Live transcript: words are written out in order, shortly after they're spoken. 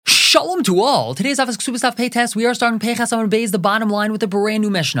Shalom to all. Today's office Kesuvos Daf Pei test. We are starting Peichas Amud Beis, the bottom line, with a brand new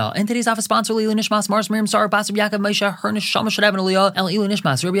Mishnah. And today's office sponsor Leilu Nishmas Mars Miriam Sarah Basar Yaakov Moshe her Neshama Shadav and Aliyah El Ilu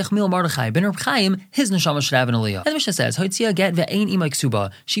Nishmas Rabbi Yechmiel Mordechai Ben Reb Chaim his Neshama Shadav and Aliyah. And the Mishnah says Hoitzia get ve'ein ima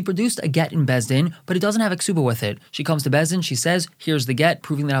ksuba. She produced a get in Bezdin, but it doesn't have a ksuba with it. She comes to Bezdin. She says, "Here's the get,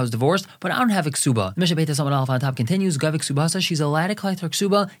 proving that I was divorced, but I don't have a ksuba." The Mishnah Beit Someone Alpha on top continues. Gav ksubasa. She's allowed to collect her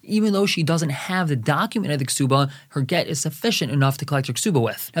ksuba even though she doesn't have the document of the ksuba. Her get is sufficient enough to collect her ksuba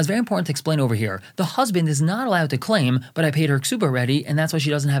with. Now, it's very important to explain over here. The husband is not allowed to claim, but I paid her ksuba already, and that's why she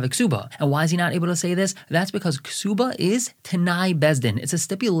doesn't have a ksuba. And why is he not able to say this? That's because ksuba is Tanai Bezdin. It's a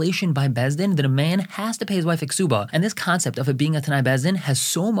stipulation by Bezdin that a man has to pay his wife a ksuba. And this concept of it being a Tanai Bezdin has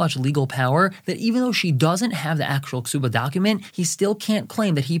so much legal power that even though she doesn't have the actual ksuba document, he still can't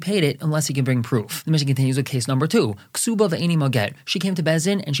claim that he paid it unless he can bring proof. The Mishnah continues with case number 2. Ksuba ve'eni mo get. She came to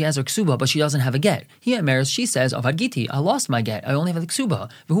Bezdin and she has her ksuba, but she doesn't have a get. He admires, she says, Avad giti, I lost my get. I only have the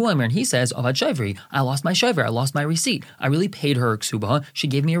ksuba. V'hu amir, and he says, Avad shayvri, I lost my shayver, I lost my receipt. I really paid her ksuba. She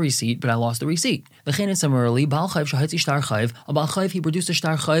gave me a receipt, but I lost the receipt. V'chein similarly, Baal chayv shahitzi shtar chayv. A Baal chayv, he produced a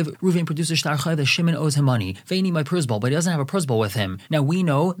shtar chayv. Reuven produced a shtar chayv that Shimon owes him money. Ve'eni my prisbal, but he doesn't have a prisbal with him. Now we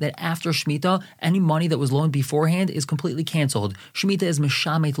know that after Shemitah, any money that was loaned beforehand is completely canceled. Shemitah is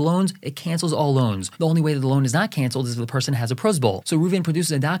mishamet loans, it cancels all loans. The only way that the loan is not canceled is if the person has a prosbol. So Reuven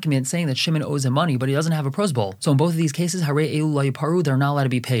produces a document saying that Shimon owes him money, but he doesn't have a prosbol. So in both of these cases, Hare Elu La Yiparu, they're not allowed to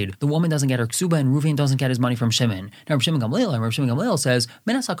be paid. The woman doesn't get her ksuba and Reuven doesn't get his money from Shimon. Now Reb Shimon Gamliel says,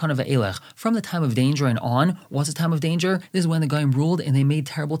 Menas HaKana ve'elech, from the time of danger and on. What's the time of danger? This is when the Goyim ruled and they made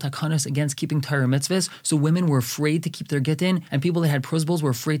terrible takanas against keeping Torah mitzvahs, so women were afraid to keep their gittin, and people that had prosbols were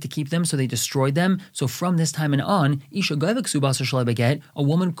afraid to keep them, so they destroyed them. So from this time and on, Isha Gaiva Ksuba Shalai get, a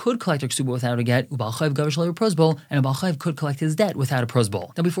woman could collect her ksuba without a get, Ubal Chayv Gav Shalai prosbol, and a Baal Chayv could collect his debt without a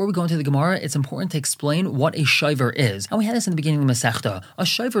prosbol. Now before we go into the Gemara, it's important to explain what a shayver is. And we had this in the beginning of the Masechta. A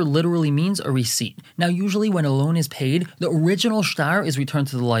shayver literally means a receipt. Now usually when a loan is paid, the original shtar is returned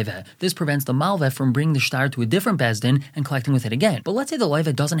to the loive. This prevents the malveh from bringing the shtar to a different bezdin and collecting with it again. But let's say the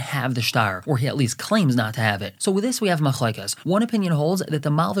loive doesn't have the shtar, or he at least claims not to have it. So with this we have machlekes. One opinion holds that the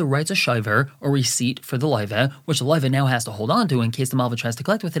malveh writes a shayver, a receipt for the loive, which the loive now has to hold on to in case the malveh tries to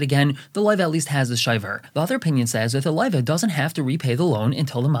collect with it again. The loive at least has the shayver. The other opinion says that the loive doesn't have to repay the loan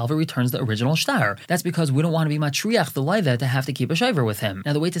until the malveh returns the original shtar. That's because we don't want to be matriach the loive to have to keep a shayver with him.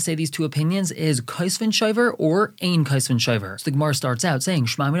 Now the way to say these two opinions is kaisvin shayver or ein kaisvin shayver. So the Gemara starts out saying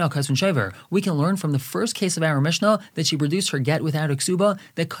shma mina kaisvin shayver. We can learn from the first case of our Mishnah that she produced her get without a ksuba,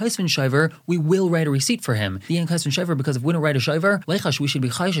 that kaisvin shayver, we will write a receipt for him. The ein kaisvin shayver, because if we don't write a shayver, lechash, we should be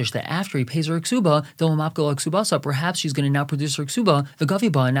chayshish that after he pays her a ksuba, perhaps she's going to now produce her ksuba, the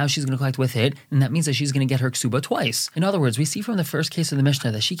gaviba, and now she's going to collect with it, and that means that she's going to get her ksuba twice. In other words, we see from the first case of the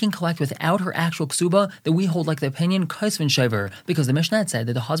Mishnah that she can collect without her actual ksuba, that we hold like the opinion kaisvin shayver, because the Mishnah had said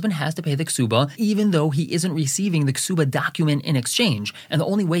that the husband has to pay the ksuba even though he isn't receiving the ksuba document in exchange, and the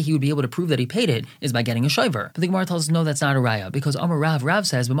only way he would be able to prove that he paid it is by getting a shayver. But the Gemara tells us no, that's not a raya, because Amar Rav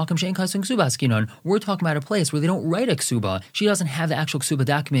says, "B'makam she'en kaisvin ksuba askinon." We're talking about a place where they don't write a ksuba. She doesn't have the actual ksuba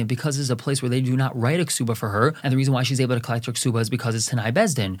document because it's a place where they do not write a ksuba for her, and the reason why she's able to collect her ksuba is because it's Tanai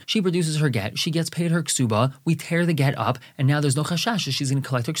Bezdin. She produces her get, she gets paid her ksuba, we tear the get up, and now there's no chashash that she's going to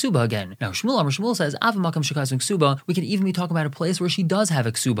collect her ksuba again. Now Shmuel says, "Avamakam shekaisvin ksuba." We could even be talking about a place where she does have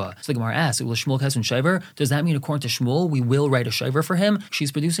a ksuba. So the Gemara asks, "Will Shmuel kaisvin shayver?" Does that mean according to Shmuel we will write a shayver for him?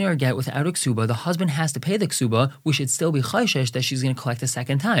 She's producing her get without a ksuba. The husband has to pay the ksuba. We should still be chayshish that she's going to collect a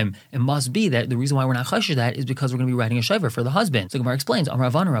second time. It must be that the reason why we're not chayshish that is because we're going to be writing a shayver for the husband. So the Gemara explains,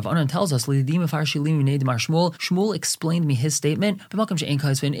 Rav Anan tells us, Shmuel explained me his statement.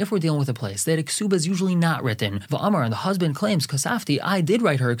 If we're dealing with a place that a ksuba is usually not written, V'amar, and the husband claims, Kasafti, I did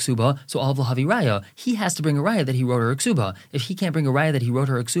write her a ksuba, so Al V'havi Raya, he has to bring a raya that he wrote her a ksuba. If he can't bring a raya that he wrote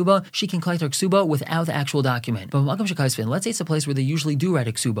her a ksuba, she can collect her ksuba without the actual document. But let's say it's a place where they usually do write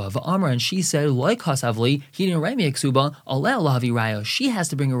a ksuba. V'amar, and she said, like Kasavli, he didn't write me a ksuba, Al V'havi Raya, she has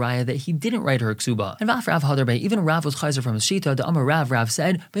to bring a raya that he didn't write her a ksuba. And Rav Hadarbe, even Rav was chayzer from his shita, the Amar Rav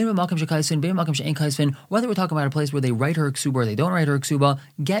said, whether we're talking about a place where they write her a ksuba or they don't write her a ksuba,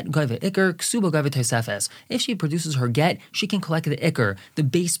 get gaiva ikr, ksuba gaiva tosefes. If she produces her get, she can collect the ikr, the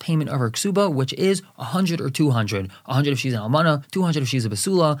base payment of her ksuba, which is 100 or 200. 100 if she's an almana, 200 if she's a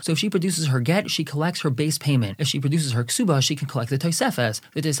basula. So if she produces her get, she collects her base payment. If she produces her ksuba, she can collect the tosefes.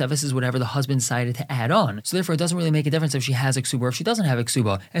 The tosefes is whatever the husband decided to add on. So therefore, it doesn't really make a difference if she has a ksuba or if she doesn't have a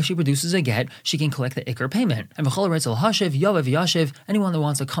ksuba. If she produces a get, she can collect the ikr payment. And v'chol writes al hashiv, yovev yashiv. Anyone that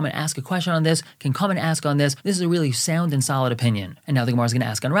wants to come and ask a question on this can come and ask on this. This is a really sound and solid opinion. And now the Gemara is going to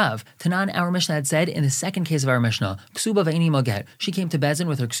ask on Rav. Tanan, our Mishnah had said in the second case of our Mishnah, ksuba ve'eni mo get. She came to Bezdin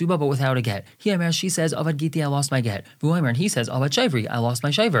with her ksuba but without a get. He she says, avad giti, I lost my get. V'oimer, and he says, avad shayvri, Puri, I lost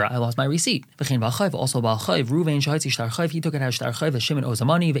my shaver, I lost my receipt. V'chein ba'achayv, also ba'achayv, Ruvain shahitzi shtar chayv, he took it as shtar chayv, as Shimon owes the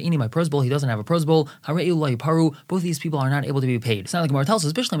money, ve'ini my prosbol, he doesn't have a prosbol, hare'u lo yiparu, both of these people are not able to be paid. It's not like Gemara tells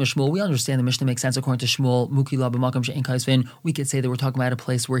us, Bishlam Shmuel, we understand the Mishnah makes sense according to Shmuel, Mukila b'makam she'en kaisvin, we could say that we're talking about a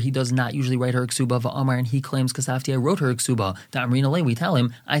place where he does not usually write her ksuba, va'amar, and he claims Kasafti, I wrote her ksuba. Da'amrin alei, we tell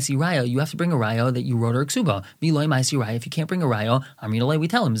him, I see raya, you have to bring a raya that you wrote her ksuba. V'loim I see raya, if you can't bring a raya, amrin alei, we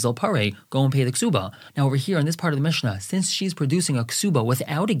tell him, zil pare, go and pay the ksuba. Now over here in this part of the Mishnah, since she's producing a ksuba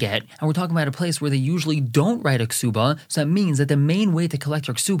without a get, and we're talking about a place where they usually don't write a ksuba, so that means that the main way to collect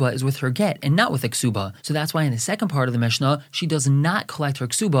her ksuba is with her get and not with a ksuba. So that's why in the second part of the Mishnah, she does not collect her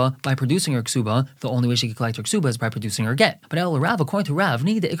ksuba by producing her ksuba. The only way she can collect her ksuba is by producing her get. But El Rav, according to Rav,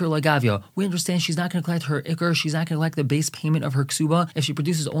 need the ikr lagavya. We understand she's not going to collect her ikr, she's not going to collect the base payment of her ksuba if she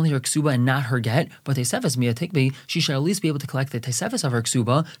produces only her ksuba and not her get. But Tesefes Mia Tikbi, she should at least be able to collect the Tesefes of her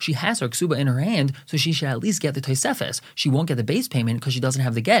ksuba. She has her ksuba in her hand, so she should at least get the Tesefes. She won't get the base payment because she doesn't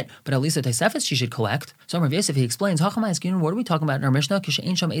have the get, but at least the Tesefes she should collect. So Rav Yosef, he explains, what are we talking about in our Mishnah?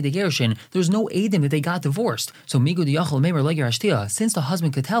 There's no edim that they got divorced. So Migu Diyachal Meimer Legir Ashtia, since the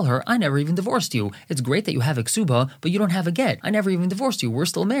husband could tell her, I never even divorced you. It's great that you have a ksuba, but you don't have a get. I never even divorced you. We're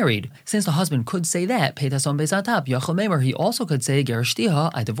still married. Since the husband could say that, Peitas on Bezatap, Yachal Meimer, he also could say,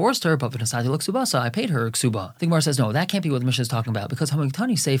 Gerashtiha, I divorced her, but V'nasati L'ksubasa, I paid her a ksuba. The Gemara says, no, that can't be what the Mishnah is talking about, because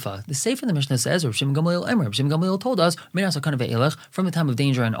Hamagtani Seifa, the Seifa in the Mishnah says, Rav Shimon Gamliel Emer, Rav Shimon Gamliel told us, from the time of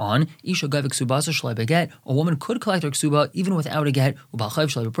danger and on, Isha Gav Ksubasa Shlai Beget, a woman could collect her ksuba even without a get, Ubal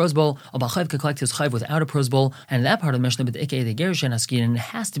Shlai Prosbol, Ubal could collect his chayv without a prosbol, and in that part of the Mishnah, but the Eke Gerushin Askin, it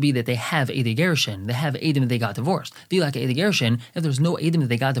has to be that they have Ede Gerushin, they have Edim that they got divorced. Like Ede Gerushin, if there's no Edim that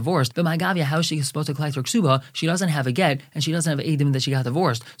they got divorced, but my Gavia, how is she supposed to collect her ksuba? She doesn't have a get, and she doesn't have Edim that she got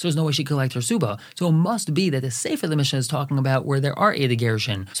divorced, so there's no way she could collect her suba. So it must be that the Sefer of the Mishnah is talking about where there are Ede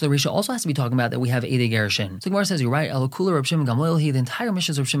Gerushin. So the Risha also has to be talking about that we have Ede Gerushin. So Gemara says, you're right, Elokula Rav Shimon Gamliel, the entire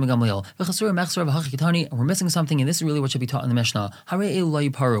Mishnah is Rav Shimon Gamliel. And we're missing something, and this is really what should be taught in the Mishnah.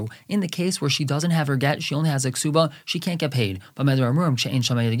 In the case where she doesn't have her get, she only has a ksuba, she can't get paid. But that's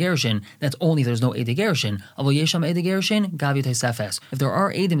only if there's no Ede Gerushin. If there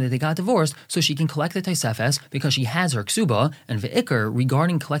are Edim that they got divorced, so she can collect the Taisefes because she has her ksuba, and Ve'ikr,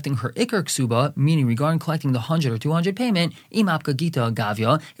 regarding collecting her Ikr ksuba, meaning regarding collecting the 100 or 200 payment, Imapka Gita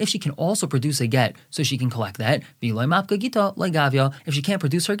Gavya, if she can also produce a get, so she can collect that. Mapka Gita like Gavya, if she can't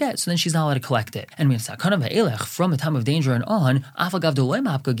produce her get, so then she's not allowed to collect it. And from the time of danger and on,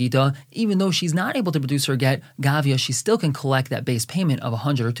 Mapka Gita, even though she's not able to produce her get, Gavya, she still can collect that base payment of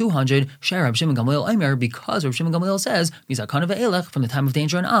 100 or 200, Share Rav Shimon Gamliel Aimer, because Rav Shimon Gamliel says, from the time of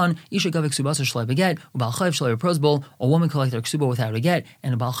danger and on, Isha Gavik Subasa Shlai Beget, Ubal Chayv Shlai Prosbol, a woman collects her ksuba without a get,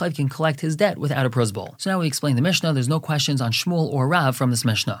 and a Baal Chayv can collect his debt without a prosbol. So now we explain the Mishnah, there's no questions on Shmuel or Rav from this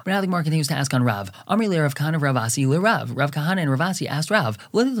Mishnah. But now the Gemara continues to ask on Rav. Amri le Rav Kahana Rav Asi le Rav. Rav Kahana and Rav Asi asked Rav,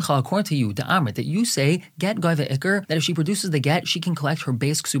 according to you, Amrit, that you say, get Gaiva Iker, that if she produces the get, she can collect her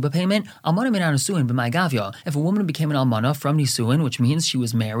base ksuba payment. Almana min Nisuin b'mai Gavya. If a woman became an almana from Nisuin, which means she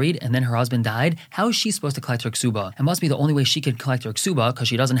was married and then her husband died, how is she supposed to collect her ksuba? It must be the only way she could collect her ksuba, because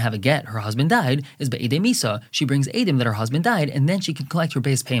she doesn't have a get, her husband died, is be'edei misa. She brings edim that her husband died, and then she can collect her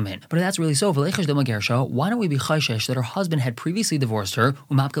base payment. But if that's really so, why don't we be chayshesh that her husband had previously divorced her,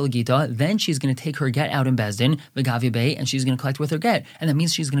 umapka legita, then she's going to take her get out in Bezdin, v'gavya bay, and she's going to collect with her get, and that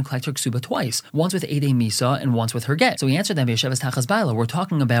means she's going to collect her ksuba twice, once with edei misa and once with her get. So we answered them, we're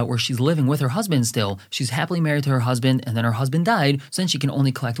talking about where she's living with her husband still. She's happily married to her husband, and then her husband died, so then she can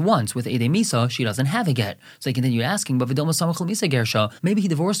only collect once. With edei misa, she doesn't have a get. So they continue asking, but maybe he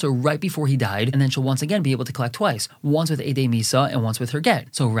divorced her right before he died, and then she'll once again be able to collect twice, once with edei misa and once with her get.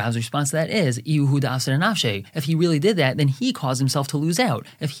 So Rav's response to that is, if he really did that, then he caused himself to lose out.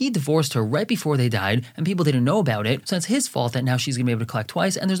 If he divorced her right before they died, and people didn't know about it, so it's his fault that now she's going to be able to collect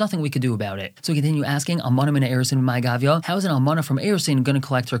twice, and there's nothing we could do about it. So we continue asking, Almana min Erisin my Gavya, how is an Almana from Erisin going to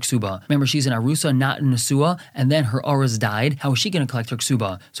collect her ksuba? Remember, she's in Arusa, not in Nesua, and then her Aras died. How is she going to collect her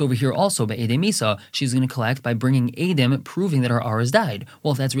ksuba? So over here also, by edei misa, she's going to collect by bringing edim, proving that her Aras died.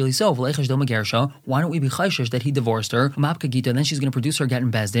 Well, if that's really so, why don't we be chayshish that he divorced her, Mapka Gita, then she's going to produce her get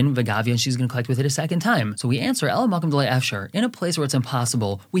in Bezdin, Vagavia, and she's going to collect with it a second time. So we answer, El Malkam Delay Afshar, in a place where it's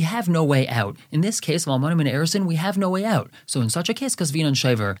impossible, we have no way out. In this case of Almanim and Erison, we have no way out. So in such a case, Kasvin and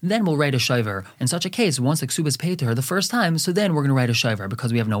Shiver, then we'll write a Shiver. In such a case, once the ksuba is paid to her the first time, so then we're going to write a Shiver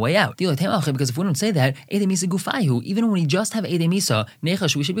because we have no way out. Because if we don't say that, Edemisa Gufayu, even when we just have Edemisa,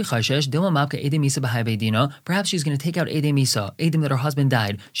 Nechash, we should be Chayshesh, Dilma Mapka Edemisa Bahai Beidina, perhaps she's going to take out Edemisa, Edim that her husband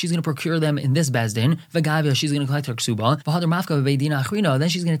died, she's going to procure them in this Bezdin, Vagavia, she's going to collect her ksuba, Vahadar Mafka Beidina Achrina, then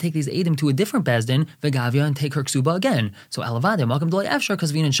she's going to take these Edim to a different Bezdin, Vagavia, and take her ksuba again. So Alavada, Malkam Dolay Afshar,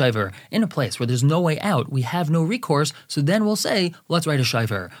 Kasvin and Shiver, in a place where there's no way out, we have no recourse, So then we'll say, let's write a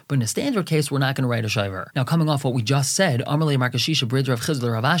shiver. But in a standard case, we're not going to write a shiver. Now, coming off what we just said, Amarle Markashisha Bridge Rav Chizl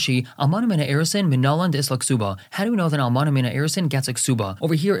Rav Ashi, Almana Mina Erisin, Minalan Isla Ksuba. How do we know that Almana Mina Erisin gets a Ksuba?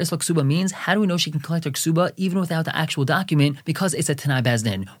 Over here, Isla Ksuba means, how do we know she can collect her Ksuba even without the actual document? Because it's a Tanai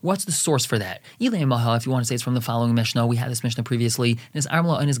Bezdin. What's the source for that? Ilay Maha, if you want to say it's from the following Mishnah, we had this Mishnah previously, is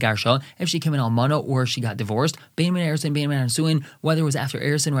Armla and his Garsha, if she came in Almana or she got divorced, Bain Mina Erisin, Bain Mina Nisuin, whether it was after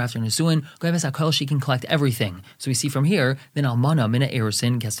Erisin or after Nisuin, Goyves HaKol, she can collect everything. So we see from here, then Almana Mina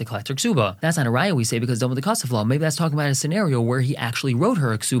Erisin gets to collect her Ksuba. That's not a raya, we say, because done with the Kesuvos. Maybe that's talking about a scenario where he actually wrote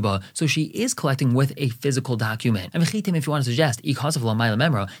her a Ksuba, so she is collecting with a physical document. And V'chitim, if you want to suggest,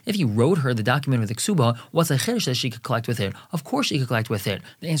 if he wrote her the document with a Ksuba, what's the chiddush that she could collect with it? Of course she could collect with it.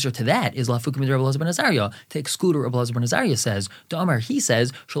 The answer to that is Lafukim Rabbi Elazar ben Azariah. To exclude what Rabbi Elazar ben Azariah says, Da'amar, he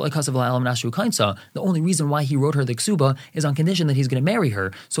says, the only reason why he wrote her the Ksuba is on condition that he's going to marry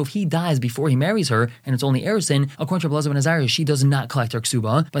her. So if he dies before he marries her, and it's only Erisin, according to Rabbi Elazar ben Azariah, she does not collect her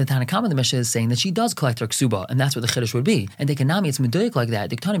Ksuba. But the Tanakama, the Mishnah, is saying that she does collect her Ksuba, and that's what the chiddush would be. And Dekanami, it's meduyik like that,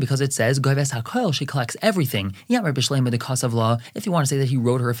 Diktani, because it says, Goyves HaKol, she collects everything. If you want to say that he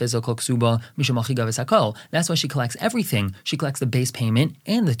wrote her a physical Ksuba, Mishamachi Goyves HaKol, that's why she collects everything. She collects the base payment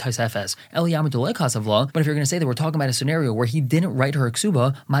and the Taisefes. But if you're going to say that we're talking about a scenario where he didn't write her a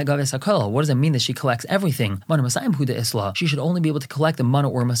Ksuba, my Goyves HaKol, what does it mean that she collects everything? Mana Masayim Huda Isla. She should only be able to collect the Mana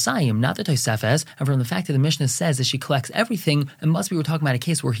or Masayim, not the Taisefes. And from the fact that the Mishnah says that she collects everything, it must be we're talking about a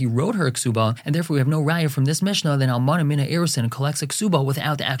case where he wrote her a Ksuba, and therefore we have no raya from this Mishnah, then Almana Mina Erisin collects a Ksuba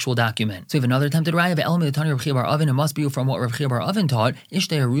without the actual document. So we have another attempted raya of Elam the Tani Rav Chia bar Avin. It must be from what Rav Chia bar Avin taught.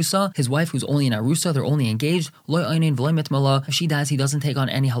 Ishtei Arusa, his wife who's only in Arusa, they're only engaged. Loy Einin V'loy Mitmala. If she dies, he doesn't take on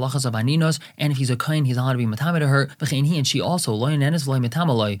any halachas of aninos, and if he's a kain, he's allowed to be matame to her. V'chein he and she also Loy Nenes V'loy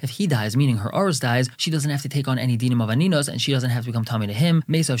Mitamaloi. If he dies, meaning her Aros dies, she doesn't have to take on any dinim of aninos, and she doesn't have to become tame to him.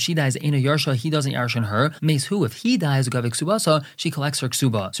 Mesa, if she dies, Eina Yarsha, he doesn't yarshin her. Mes who, if he dies, Gavik Subasa, she collects her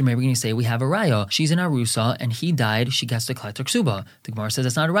Ksuba. So maybe we're going to say we have a raya. She's in Arusa, and he died, she gets to collect her Ksuba. The Gemara says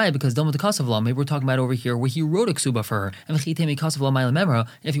it's not a raya because done with the Kesuvos. Maybe we're talking about over here where he wrote a Ksuba for her. And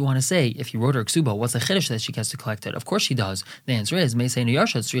if you want to say, if he wrote her Ksuba, what's the chiddush that she gets to collect it? Of course she does. The answer is, we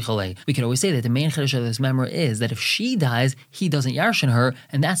could always say that the main chiddush of this memra is that if she dies, he doesn't yarshin her,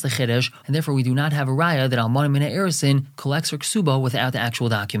 and that's the chiddush, and therefore we do not have a raya that Almana Mina Erisin collects her Ksuba without the actual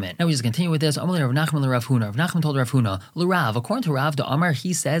document. Now we just continue with this. Rav Nachman told Rav Huna, L'Rav, according to Rav, the Amar,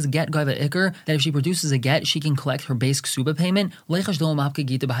 he says, get Gaiva Iker, that if she produces a get, she can collect her base Ksuba payment. We should be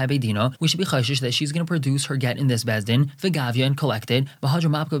chayshish that she's going to produce her get in this bezdin, v'gavya, and collect it.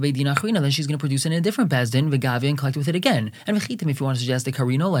 Then she's going to produce it in a different bezdin, v'gavya, and collect with it again. And v'chitim, if you want to suggest the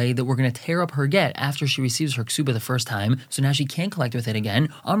karinole, that we're going to tear up her get after she receives her Ksuba the first time, so now she can't collect with it again.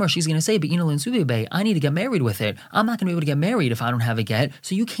 Amar, she's going to say, I need to get married with it. I'm not going to be able to get married if I don't have a get,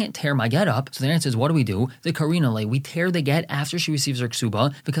 so you can't tear my get up. So the answer is, what do? The karinole, we tear the get after she receives her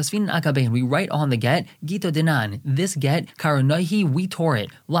Ksuba, because fin akabein, we write on the get, gito dinan, this get, karanaihi, we tore it.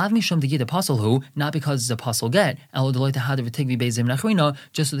 Lav mishum to get a puzzle who, not because it's a puzzle get,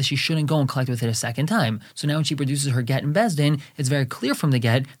 just so that she shouldn't go and collect with it a second time. So now when she produces her get in Bezdin, it's very clear from the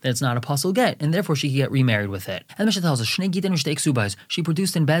get that it's not a puzzle get, and therefore she can get remarried with it. And the Mishnah tells us, Shnei Gitin Shtei Ksubas. She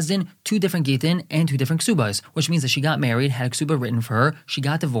produced in Bezdin 2 different Gitin and 2 different Ksubas, which means that she got married, had a Ksuba written for her, she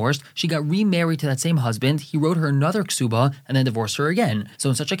got divorced, she got remarried to that same husband, he wrote her another Ksuba, and then divorced her again. So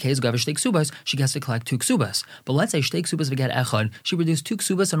in such a case, Gav Shtei Ksubas, she gets to collect 2 Ksubas. But let's say Shtei Ksubas v'get echad, she produced 2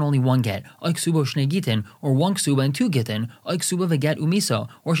 Ksubas and only 1 get. Oy Ksuba Shnei Gitin, or 1 Ksuba and 2 Gitin. Oy Ksuba v'get umiso,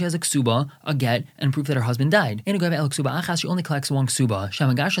 or she has a Ksuba, a get, and proof that her husband died. In a Gav El Ksuba Achas, she only collects 1 Ksuba.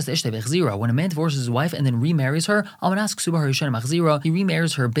 Shamagashas Ishtei v'chzira. When a man divorces his wife and then remarries her, Almanas Ksuba Harishon Machzira, he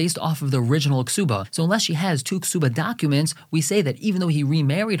remarries her based off of the original Ksuba. So unless she has 2 Ksuba documents, we say that even though he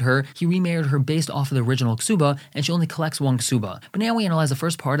remarried her based off of the original Ksuba, and she only collects 1 Ksuba. But now we analyze the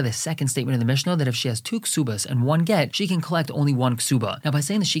first part of the second statement of the Mishnah that if she has 2 Ksubas and 1 get, she can collect only 1 Ksuba. Now by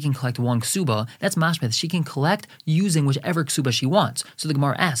saying that she can collect 1 Ksuba, that's mashmeth. She can collect using whichever Ksuba she wants. So the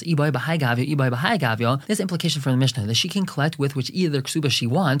Gemara asks, Ibai b'hai gavya, this implication from the Mishnah that she can collect with which either Ksuba she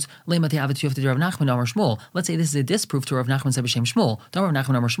wants. Let's say this is a disproof to Rav Nachman said b'shem Shmuel. Rav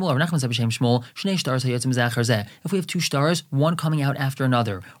Nachman said b'shem Shmuel, Shnei stars hayotzim zachar zeh. If we have 2 stars, one coming out after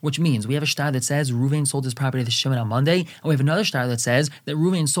another, which means we have a star that says Reuven sold his property to Shimon on Monday, and we have another star that says that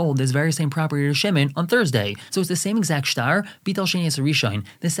Reuven sold this very same property to Shimon on Thursday. So it's the same exact star. Bital sheni es rishon.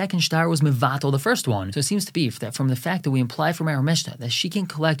 The second star was mevatel the first one. So it seems to be that from the fact that we imply from our Mishnah that she can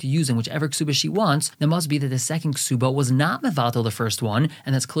collect using whichever ksuba she wants, there must be that the second ksuba was not mevatel the first one,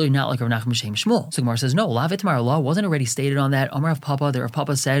 and that's clearly not like Rav Nachman Shem Shmuel. So Gemara says no. Lavitmar law wasn't already stated on that. Amar of Papa, the Rav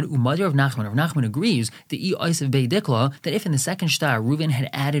Papa said Umadir of Nachman. Rav Nachman agrees the Eis of Bei Dikla that if in the second star Reuven had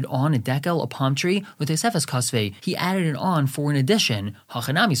added on a dekel, a palm tree, with a Tefes Kasvei, he added it on for an addition.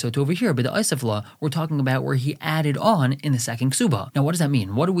 Hachanami, so to over here, but the Isafla, we're talking about where he added on in the second Ksuba. Now, what does that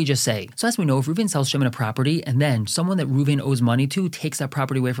mean? What did we just say? So as we know, if Reuven sells Shimon a property, and then someone that Reuven owes money to takes that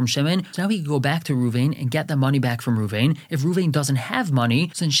property away from Shimon, so now he can go back to Reuven and get the money back from Reuven. If Reuven doesn't have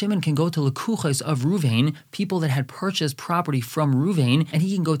money, so then Shimon can go to Lekuchos of Reuven, people that had purchased property from Reuven, and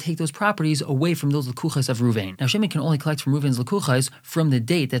he can go take those properties away from those Lekuchos of Reuven. Now, Shimon can only collect from Reuven's Lekuchos from the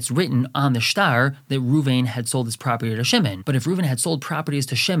date that's written on the shtar that Reuven had sold his property to Shimon. But if Reuven had sold properties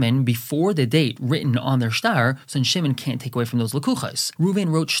to Shimon before the date written on their shtar, so then Shimon can't take away from those Lekuchos.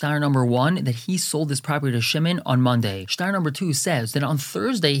 Reuven wrote shtar number 1 that he sold this property to Shimon on Monday. Shtar number 2 says that on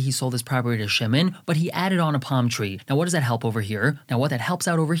Thursday he sold this property to Shimon, but he added on a palm tree. Now, what does that help over here? Now, what that helps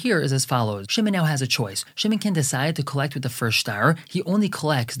out over here is as follows. Shimon now has a choice. Shimon can decide to collect with the first shtar. He only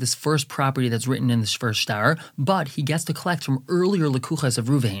collects this first property that's written in this first shtar, but he gets to collect from earlier Lekuchos of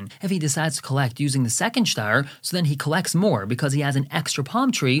Reuven. If he decides to collect using the second shtar, so then he collects more because he has an extra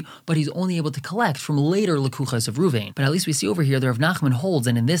palm tree, but he's only able to collect from later Lekuchos of Reuven. But at least we see over here that Rav Nachman holds,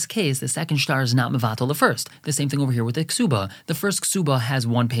 and in this case, the second shtar is not mevatel the first. The same thing over here with the ksuba. The first ksuba has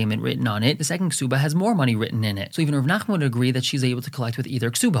one payment written on it. The second ksuba has more money written in it. So even Rav Nachman would agree that she's able to collect with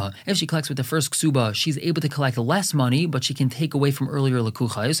either ksuba. If she collects with the first ksuba, she's able to collect less money, but she can take away from earlier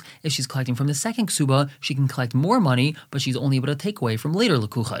lekuchos. If she's collecting from the second ksuba, she can collect more money, but she's only able to take away from later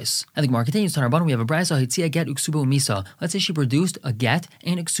lekuchos. And the Gemara continues on our bottom. We have a brayso hitzia get uksuba umisa. Let's say she produced a get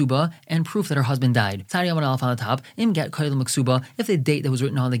and a ksuba and proof that her husband died. Tzadi Yamad Aleph on the top. Im get kailam ksuba. If the date that was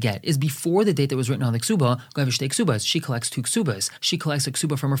written on the get is before the date that was written on the ksuba, go have a ksubas. She collects 2 ksubas. She collects a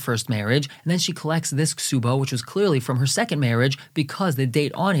ksuba from her first marriage, and then she collects this ksuba, which was clearly from her second marriage, because the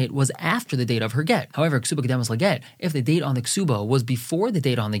date on it was after the date of her get. However, ksuba kedemus laget. If the date on the ksuba was before the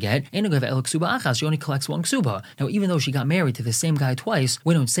date on the get, and go have el ksuba achas, she only collects 1 ksuba. Now, even though she got married to the same guy twice,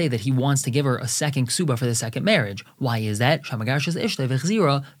 we don't say that he wants to give her a second ksuba for the second marriage. Why is that?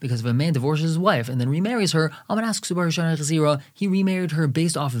 Because if a man divorces his wife and then remarries her, he remarried her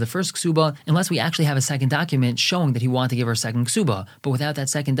based off of the first ksuba, unless we actually have a second document showing that he wanted to give her a second ksuba. But without that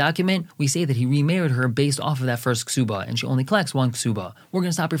second document, we say that he remarried her based off of that first ksuba, and she only collects 1 ksuba. We're going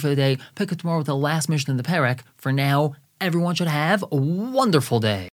to stop here for the day, pick up tomorrow with the last mission in the perek. For now, everyone should have a wonderful day.